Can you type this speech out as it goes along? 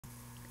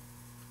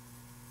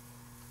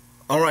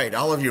Alright,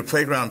 all of your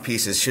playground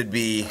pieces should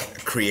be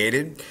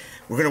created.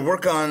 We're going to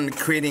work on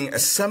creating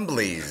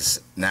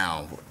assemblies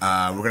now.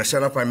 We're going to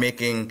start off by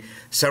making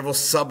several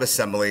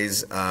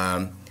sub-assemblies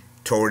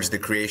towards the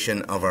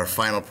creation of our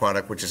final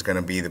product, which is going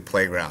to be the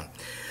playground.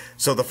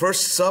 So the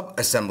first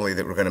sub-assembly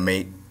that we're going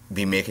to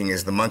be making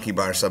is the monkey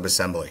bar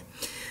sub-assembly.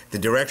 The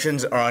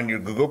directions are on your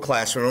Google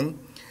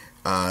Classroom.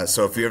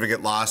 So if you ever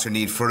get lost or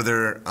need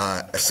further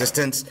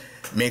assistance,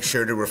 make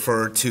sure to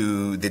refer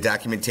to the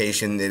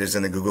documentation that is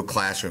in the Google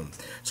Classroom.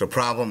 So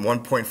problem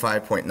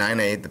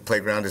 1.5.98, the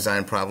playground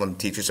design problem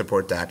teacher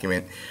support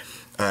document,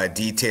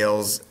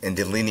 details and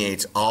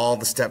delineates all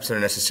the steps that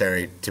are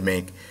necessary to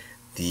make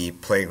the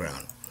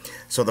playground.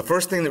 So the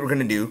first thing that we're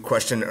going to do,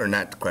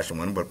 not question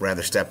one, but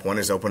rather step one,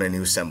 is open a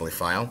new assembly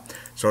file.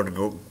 So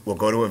we'll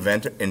go to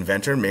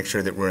Inventor, make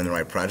sure that we're in the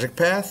right project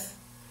path,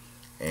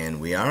 and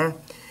we are.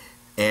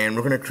 And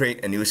we're going to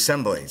create a new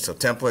assembly. So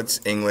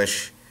templates,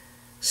 English,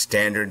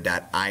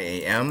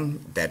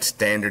 standard.iam. That's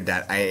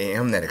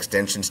standard.iam. That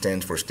extension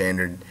stands for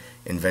Standard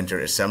Inventor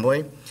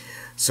Assembly.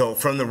 So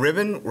from the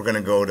ribbon, we're going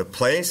to go to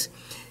place.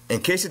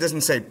 In case it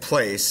doesn't say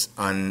place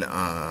on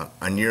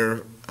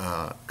your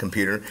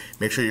computer,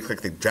 make sure you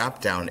click the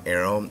drop-down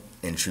arrow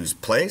and choose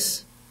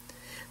place.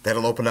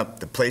 That'll open up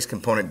the place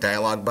component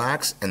dialog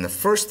box. And the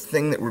first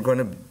thing that we're going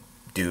to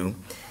do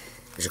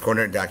is,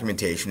 according to our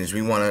documentation, is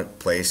we want to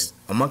place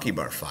a monkey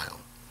bar file.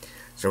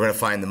 So we're going to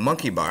find the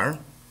monkey bar.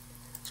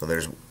 So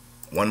there's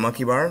one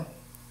monkey bar,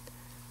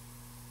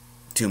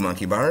 two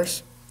monkey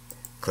bars.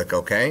 Click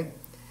OK.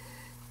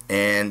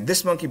 And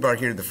this monkey bar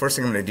here, the first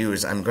thing I'm going to do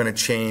is I'm going to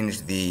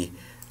change the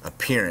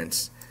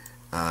appearance.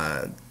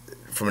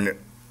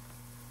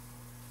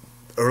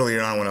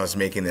 Earlier on when I was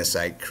making this,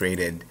 I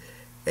created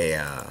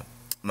a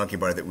monkey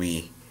bar that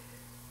we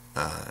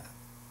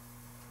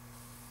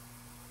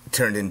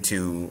turned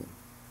into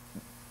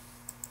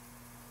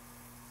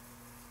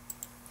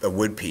a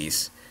wood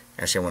piece.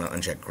 Actually, I want to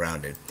uncheck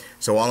grounded.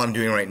 So all I'm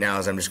doing right now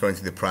is I'm just going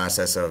through the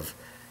process of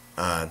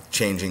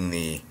changing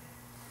the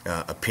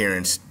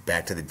appearance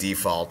back to the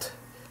default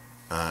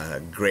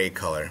gray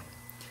color.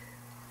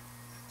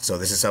 So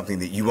this is something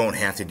that you won't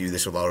have to do.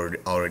 This will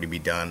already be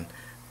done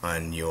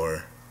on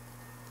your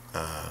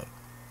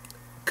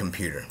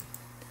computer.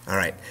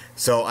 Alright,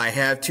 so I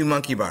have two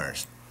monkey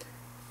bars.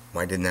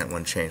 Why didn't that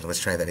one change?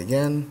 Let's try that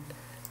again.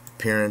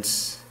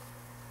 Appearance,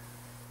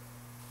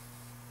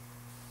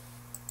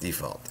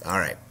 default.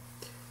 Alright.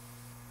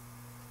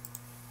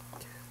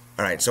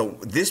 Alright, so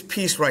this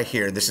piece right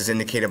here, this is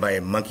indicated by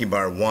a monkey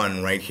bar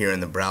 1 right here in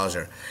the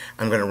browser.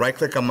 I'm going to right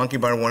click on monkey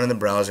bar 1 in the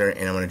browser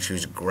and I'm going to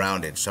choose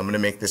grounded. So I'm going to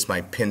make this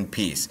my pin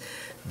piece.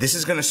 This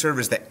is going to serve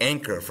as the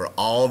anchor for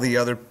all the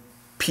other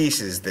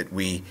pieces that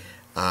we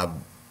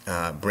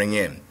bring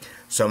in.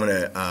 So I'm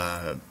going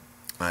to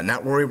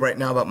not worry right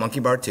now about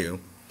monkey bar 2,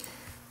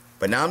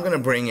 but now I'm going to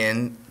bring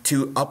in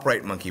two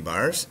upright monkey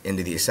bars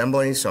into the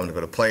assembly. So I'm going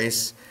to go to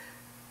place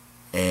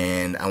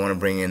and I want to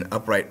bring in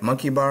upright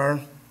monkey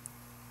bar.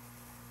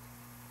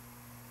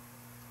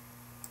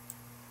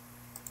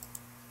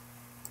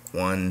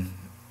 One,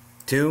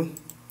 two.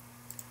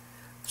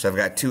 So I've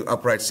got two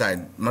upright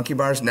side monkey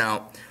bars.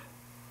 Now,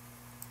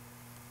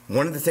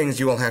 one of the things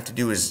you will have to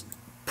do is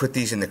put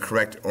these in the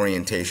correct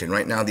orientation.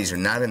 Right now, these are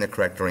not in the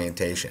correct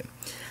orientation.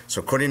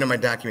 So according to my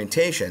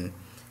documentation,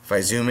 if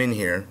I zoom in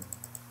here,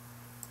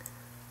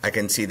 I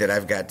can see that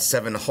I've got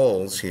 7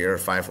 holes here.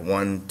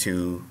 1,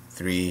 2,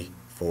 3,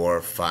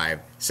 4, 5,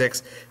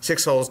 6.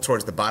 6 holes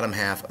towards the bottom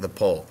half of the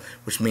pole,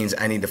 which means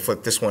I need to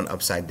flip this one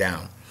upside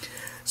down.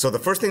 So the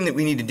first thing that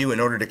we need to do in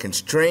order to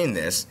constrain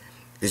this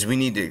is we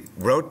need to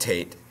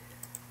rotate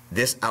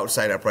this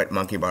outside upright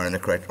monkey bar in the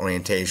correct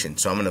orientation.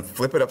 So I'm going to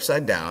flip it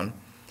upside down,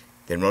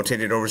 then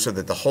rotate it over so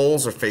that the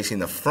holes are facing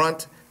the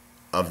front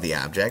of the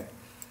object,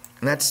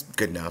 and that's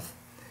good enough.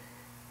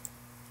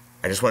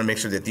 I just want to make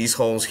sure that these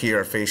holes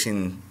here are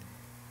facing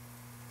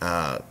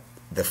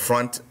the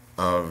front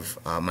of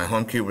my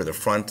home cube, or the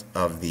front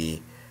of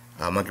the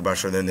monkey bar,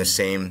 so they're in the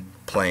same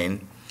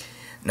plane.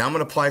 Now I'm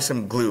going to apply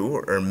some glue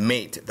or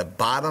mate the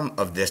bottom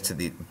of this to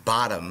the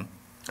bottom,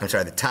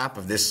 the top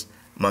of this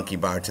monkey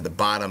bar to the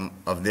bottom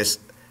of this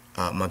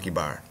monkey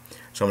bar.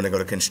 So I'm going to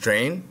go to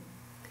constrain.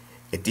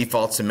 It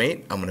defaults to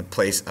mate. I'm going to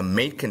place a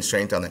mate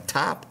constraint on the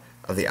top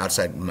of the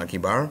outside monkey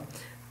bar.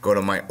 Go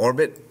to my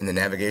orbit in the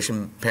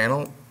navigation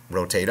panel,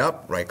 rotate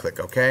up, right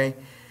click OK.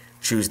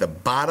 Choose the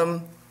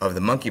bottom of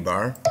the monkey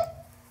bar,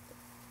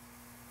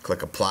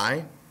 click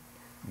apply,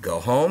 go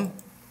home.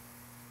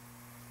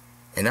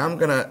 And now I'm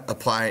going to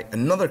apply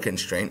another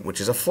constraint,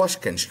 which is a flush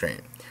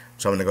constraint.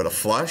 So I'm going to go to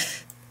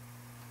flush.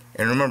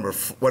 And remember,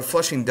 what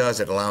flushing does,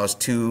 it allows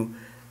two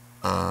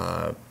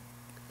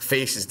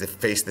faces to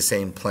face the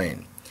same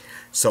plane.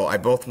 So I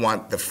both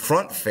want the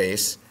front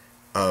face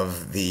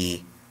of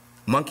the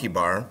monkey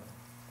bar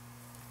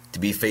to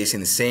be facing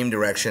the same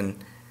direction,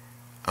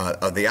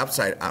 of the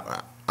outside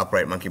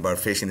upright monkey bar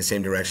facing the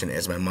same direction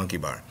as my monkey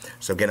bar.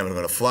 So again, I'm going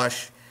to go to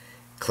flush,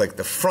 click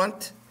the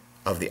front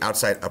of the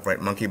outside upright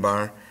monkey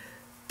bar,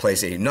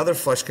 place another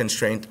flush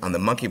constraint on the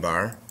monkey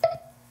bar,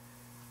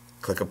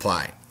 click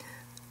apply.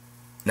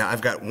 Now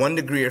I've got 1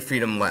 degree of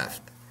freedom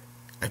left.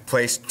 I've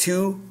placed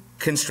 2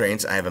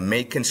 constraints. I have a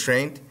make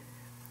constraint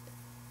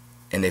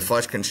and a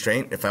flush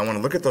constraint. If I want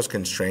to look at those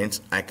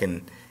constraints, I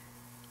can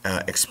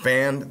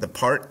expand the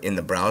part in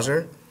the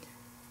browser,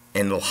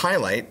 and it'll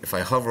highlight if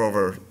I hover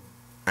over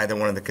either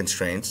one of the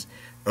constraints.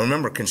 And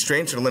remember,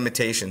 constraints are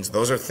limitations.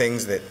 Those are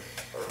things that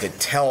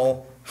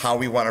tell how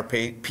we want our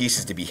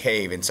pieces to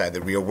behave inside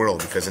the real world,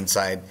 because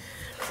inside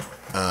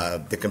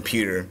the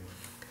computer,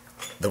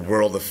 the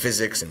world of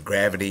physics and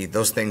gravity,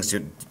 those things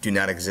do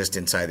not exist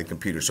inside the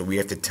computer. So we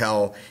have to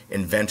tell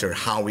Inventor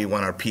how we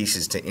want our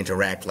pieces to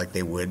interact like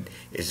they would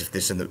as if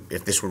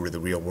this were the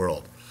real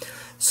world.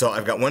 So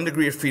I've got 1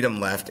 degree of freedom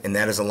left, and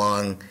that is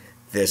along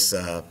this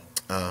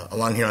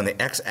along here on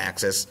the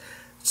x-axis.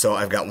 So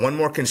I've got 1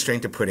 more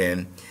constraint to put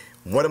in.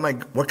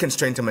 What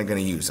constraint am I going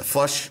to use? A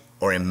flush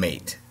or a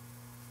mate?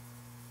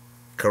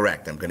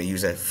 Correct. I'm going to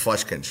use a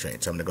flush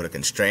constraint. So I'm going to go to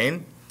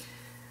constrain.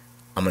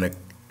 I'm going to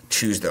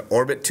choose the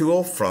orbit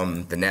tool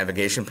from the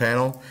navigation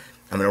panel.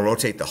 I'm going to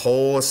rotate the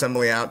whole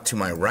assembly out to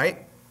my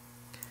right.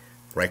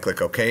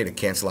 Right-click OK to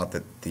cancel out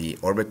the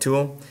orbit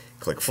tool.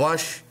 Click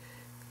flush.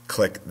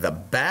 Click the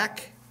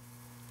back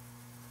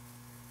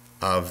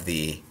of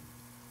the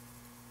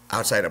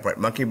outside upright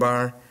monkey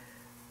bar,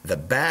 the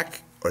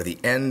back or the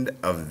end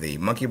of the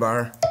monkey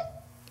bar.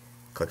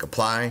 Click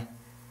apply.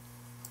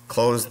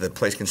 Close the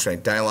place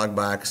constraint dialog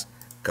box.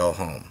 Go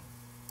home.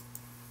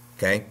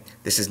 Okay?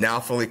 This is now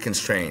fully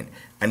constrained.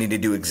 I need to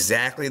do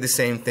exactly the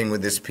same thing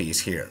with this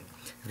piece here.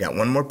 I've got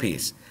 1 more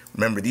piece.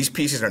 Remember, these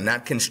pieces are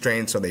not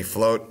constrained, so they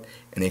float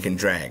and they can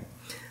drag.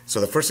 So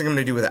the first thing I'm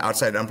going to do with the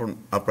outside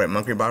upright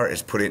monkey bar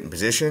is put it in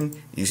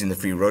position using the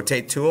free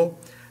rotate tool.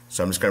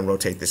 So I'm just going to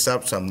rotate this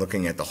up so I'm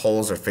looking at the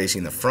holes are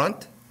facing the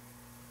front.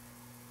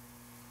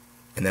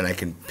 And then I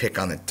can pick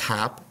on the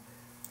top.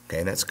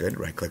 Okay, that's good.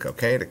 Right-click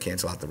OK to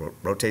cancel out the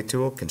rotate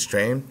tool.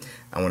 Constrain.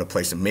 I want to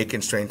place a make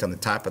constraint on the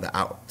top of the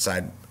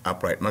outside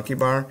upright monkey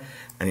bar.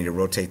 I need to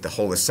rotate the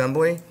whole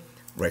assembly.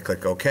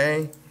 Right-click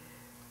OK.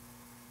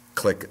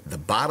 Click the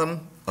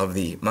bottom of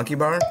the monkey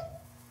bar.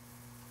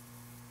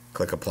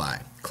 Click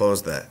apply.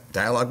 Close the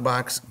dialog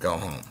box. Go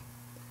home.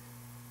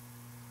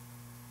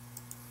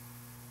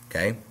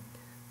 Okay.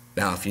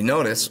 Now, if you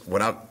notice,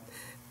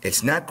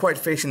 it's not quite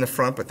facing the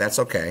front, but that's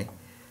okay.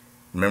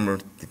 Remember,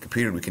 the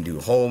computer, we can do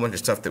a whole bunch of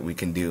stuff that we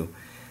can do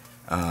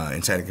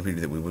inside the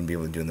computer that we wouldn't be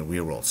able to do in the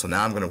real world. So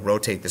now I'm going to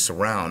rotate this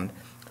around.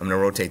 I'm going to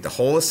rotate the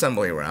whole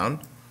assembly around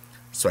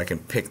so I can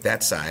pick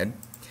that side.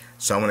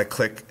 So I'm going to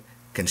click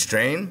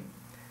constrain.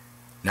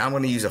 Now I'm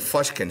going to use a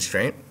flush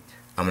constraint.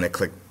 I'm going to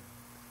click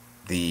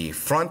the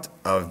front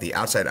of the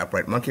outside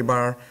upright monkey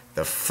bar,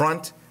 the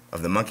front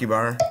of the monkey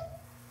bar.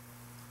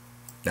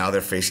 Now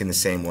they're facing the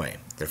same way.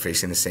 They're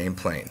facing the same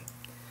plane.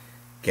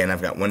 Again,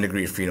 I've got 1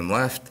 degree of freedom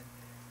left.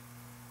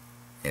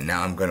 And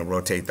now I'm going to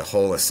rotate the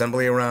whole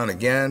assembly around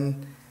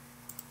again.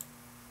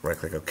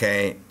 Right-click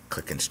OK.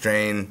 Click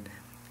constrain.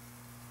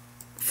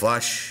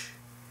 Flush.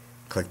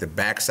 Click the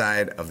back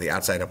side of the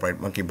outside upright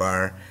monkey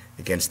bar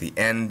against the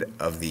end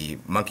of the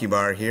monkey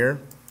bar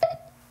here.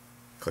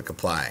 Click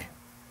apply.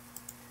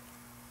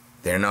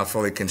 They're now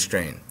fully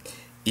constrained.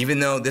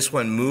 Even though this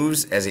one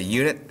moves as a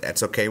unit,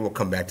 that's okay. We'll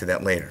come back to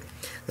that later.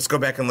 Let's go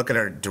back and look at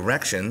our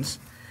directions.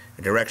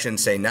 The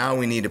directions say now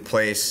we need to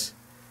place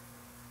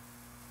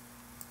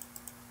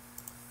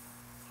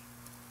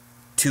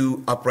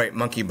 2 upright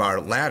monkey bar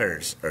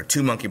ladders, or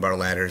 2 monkey bar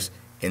ladders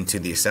into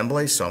the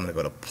assembly. So I'm going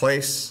to go to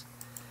place.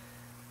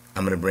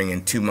 I'm going to bring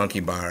in 2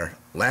 monkey bar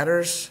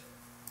ladders.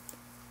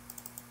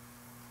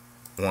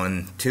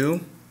 1,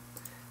 2.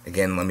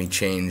 Again, let me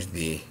change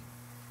the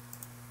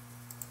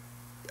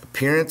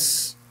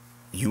appearance.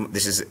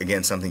 This is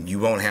again something you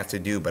won't have to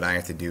do, but I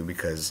have to do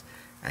because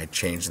I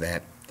changed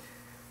that.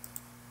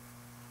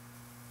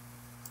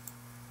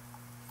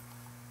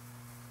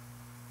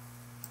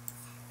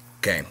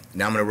 Okay,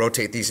 now I'm going to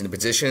rotate these into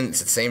position.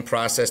 It's the same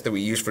process that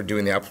we use for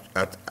doing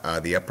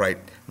the upright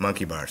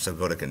monkey bar. So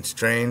go to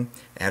constrain,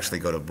 actually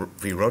go to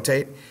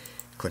re-rotate,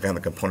 click on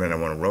the component I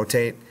want to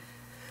rotate.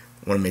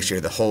 I want to make sure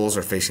the holes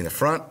are facing the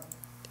front.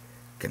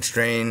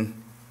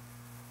 Constrain,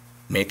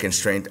 make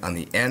constraint on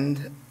the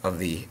end of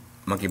the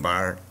monkey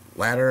bar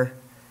ladder,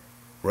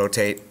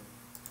 rotate,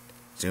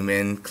 zoom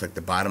in, click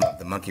the bottom of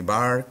the monkey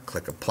bar,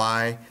 click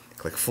apply,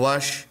 click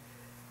flush,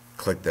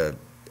 click the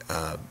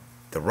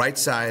right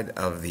side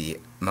of the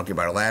monkey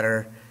bar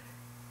ladder,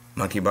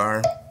 monkey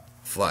bar,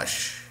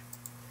 flush.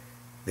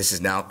 This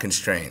is now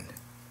constrained.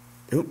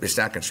 Oop, it's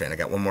not constrained. I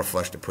got 1 more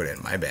flush to put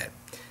in. My bad.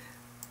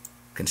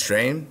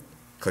 Constrain.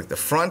 Click the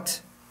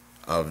front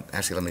of,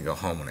 actually let me go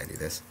home when I do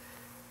this.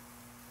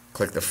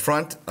 Click the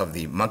front of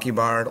the monkey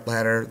bar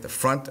ladder, the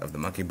front of the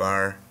monkey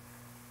bar.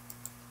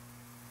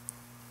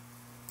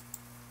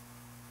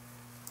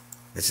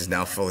 This is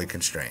now fully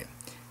constrained.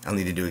 I'll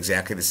need to do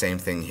exactly the same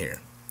thing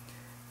here.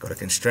 Go to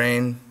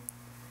constrain.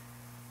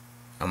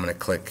 I'm going to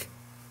click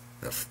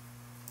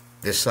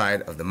this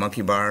side of the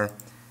monkey bar,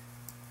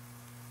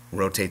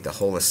 rotate the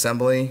whole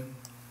assembly.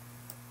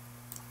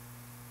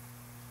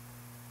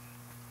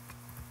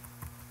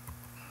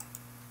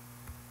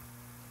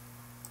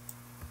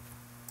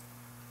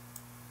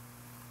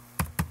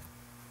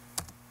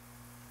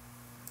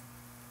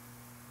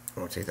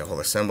 rotate the whole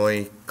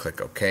assembly,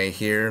 click OK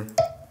here,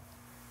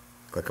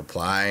 click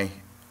apply,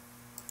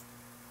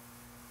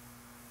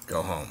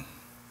 go home.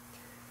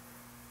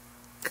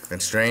 Click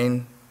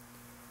constrain,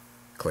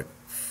 click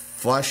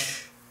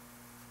flush,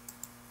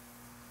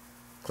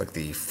 click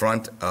the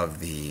front of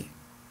the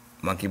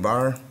monkey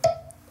bar,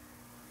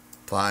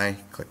 apply,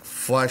 click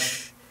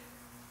flush,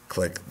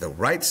 click the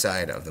right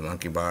side of the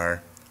monkey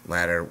bar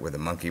ladder with the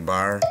monkey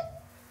bar,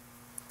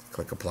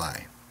 click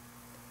apply.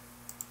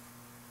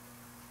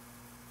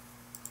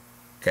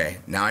 Okay,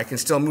 now I can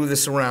still move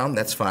this around,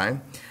 that's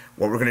fine.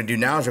 What we're going to do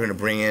now is we're going to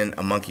bring in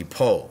a monkey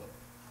pole.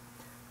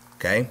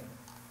 Okay?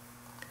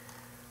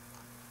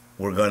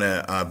 We're going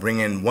to bring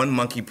in one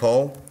monkey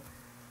pole,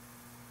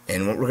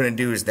 and what we're going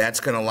to do is that's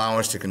going to allow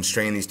us to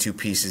constrain these two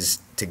pieces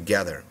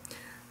together.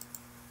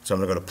 So I'm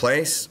going to go to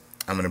place,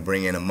 I'm going to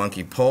bring in a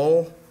monkey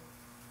pole.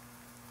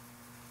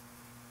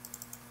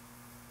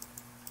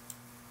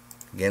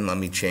 Again, let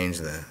me change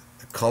the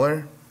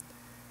color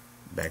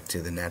back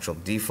to the natural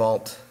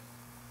default.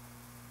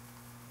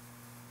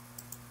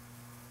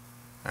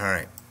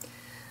 Alright.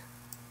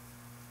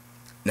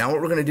 Now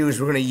what we're going to do is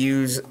we're going to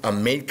use a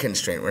mate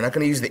constraint. We're not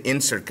going to use the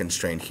insert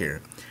constraint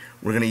here.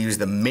 We're going to use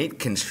the mate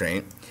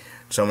constraint.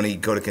 So I'm going to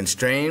go to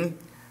constrain.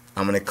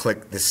 I'm going to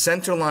click the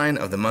center line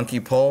of the monkey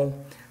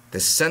pole,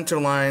 the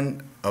center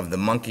line of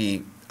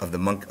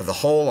the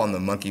hole on the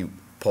monkey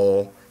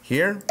pole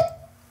here.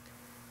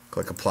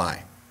 Click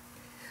apply.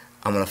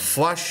 I'm going to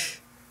flush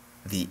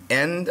the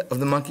end of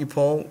the monkey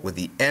pole with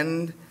the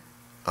end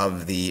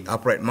of the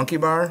upright monkey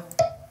bar.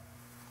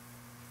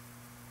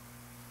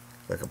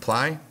 Click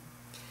apply.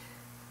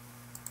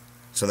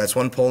 So that's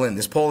one pole in.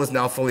 This pole is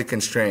now fully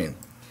constrained.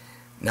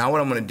 Now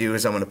what I'm going to do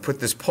is I'm going to put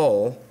this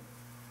pole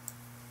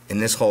in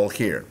this hole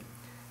here.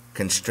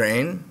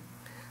 Constrain.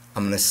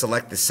 I'm going to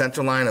select the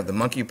center line of the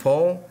monkey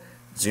pole,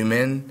 zoom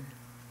in,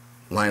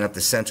 line up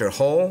the center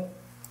hole,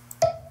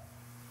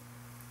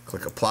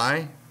 click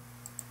apply.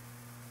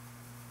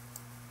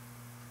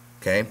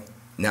 Okay,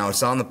 now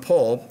it's on the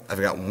pole. I've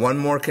got one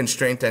more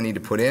constraint I need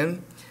to put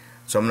in.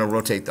 So I'm going to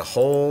rotate the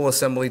whole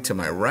assembly to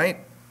my right.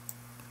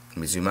 Let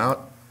me zoom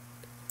out.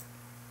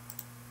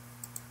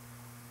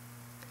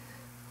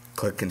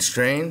 Click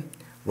constrain.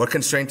 What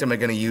constraint am I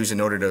going to use in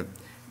order to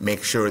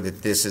make sure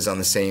that this is on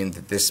the same,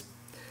 that this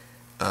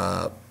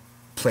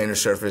planar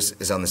surface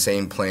is on the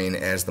same plane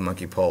as the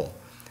monkey pole?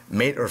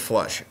 Mate or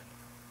flush?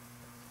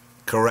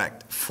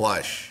 Correct,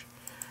 flush.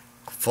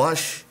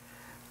 Flush.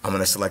 I'm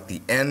going to select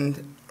the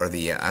end, or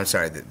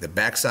the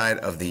back side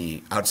of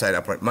the outside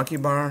upright monkey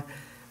bar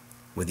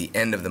with the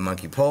end of the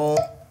monkey pole.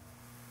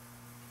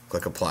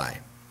 Click apply.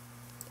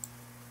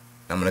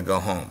 I'm going to go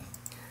home.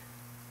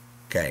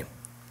 Okay,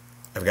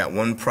 I've got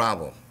one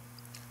problem.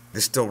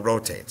 This still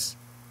rotates.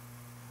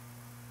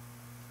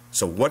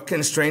 So what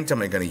constraint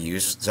am I going to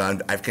use? So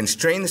I've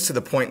constrained this to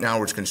the point now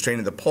where it's constrained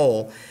to the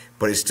pole,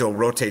 but it still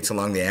rotates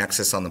along the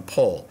axis on the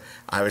pole.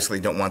 I obviously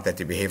don't want that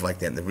to behave like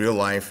that in the real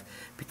life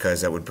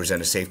because that would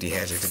present a safety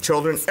hazard to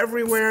children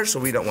everywhere,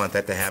 so we don't want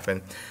that to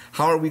happen.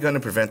 How are we going to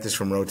prevent this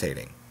from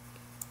rotating?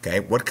 Okay,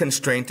 what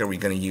constraint are we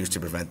going to use to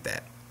prevent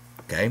that?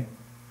 Okay,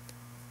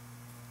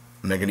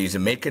 am I going to use a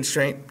mate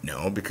constraint?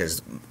 No,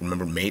 because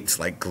remember, mate's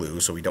like glue,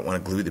 so we don't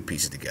want to glue the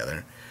pieces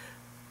together.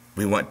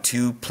 We want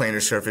two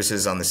planar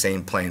surfaces on the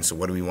same plane, so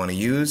what do we want to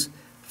use?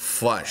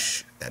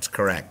 Flush. That's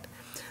correct.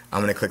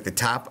 I'm going to click the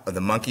top of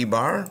the monkey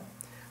bar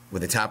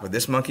with the top of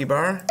this monkey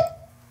bar.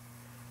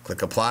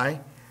 Click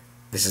apply.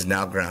 This is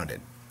now grounded.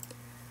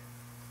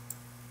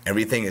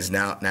 Everything is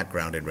now, not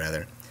grounded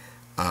rather.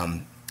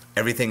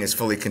 Everything is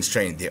fully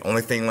constrained. The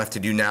only thing left to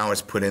do now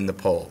is put in the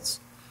poles.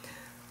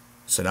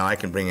 So now I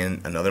can bring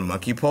in another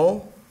monkey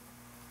pole.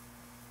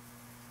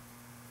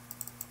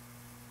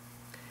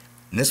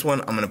 And this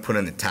one I'm going to put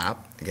in the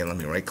top. Again, let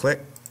me right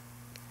click,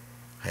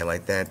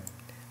 highlight that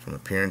from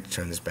appearance,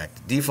 turn this back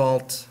to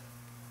default.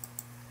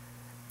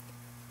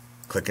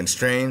 Click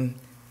constrain,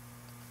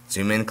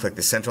 zoom in, click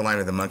the center line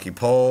of the monkey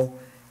pole,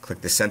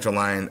 click the center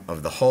line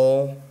of the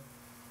hole.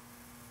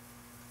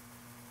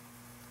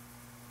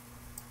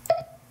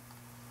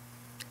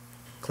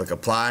 Click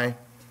apply,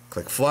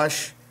 click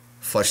flush,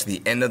 flush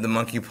the end of the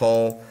monkey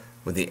pole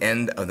with the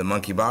end of the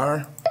monkey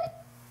bar.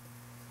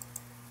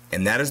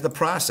 And that is the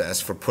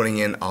process for putting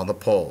in all the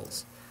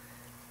poles.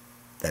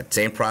 That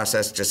same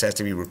process just has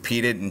to be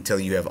repeated until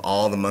you have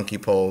all the monkey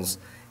poles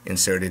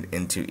inserted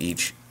into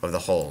each of the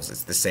holes.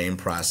 It's the same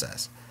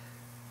process.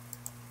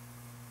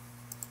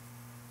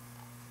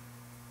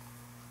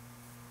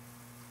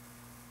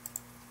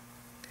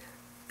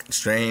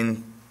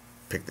 Constrain,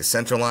 pick the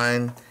center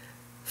line,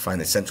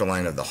 find the center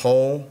line of the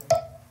hole,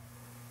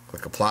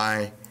 click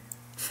apply,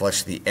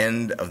 flush the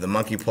end of the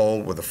monkey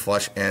pole with the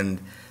flush end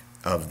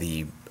of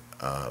the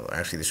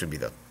actually this would be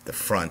the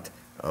front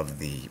of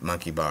the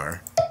monkey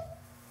bar,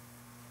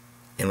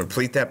 and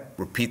repeat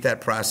that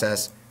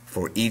process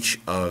for each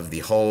of the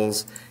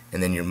holes,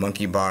 and then your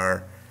monkey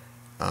bar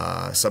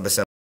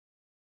subassembly